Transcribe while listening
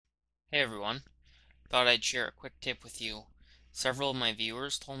Hey everyone, thought I'd share a quick tip with you. Several of my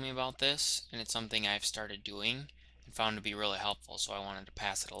viewers told me about this, and it's something I've started doing and found to be really helpful, so I wanted to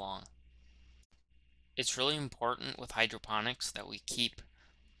pass it along. It's really important with hydroponics that we keep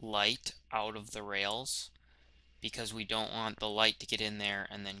light out of the rails because we don't want the light to get in there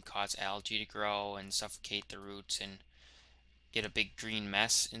and then cause algae to grow and suffocate the roots and get a big green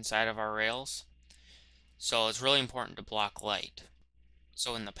mess inside of our rails. So it's really important to block light.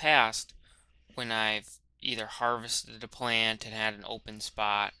 So in the past, when I've either harvested a plant and had an open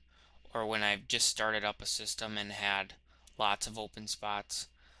spot, or when I've just started up a system and had lots of open spots,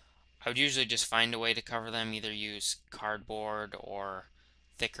 I would usually just find a way to cover them, either use cardboard or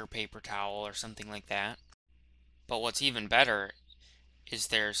thicker paper towel or something like that. But what's even better is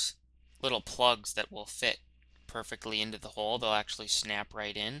there's little plugs that will fit perfectly into the hole. They'll actually snap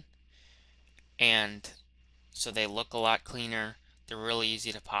right in, and so they look a lot cleaner. They're really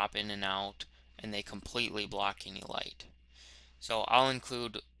easy to pop in and out, and they completely block any light. So I'll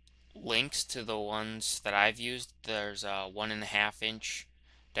include links to the ones that I've used. There's a 1.5 inch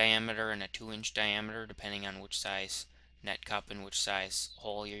diameter and a 2 inch diameter, depending on which size net cup and which size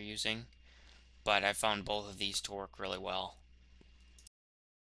hole you're using. But I found both of these to work really well.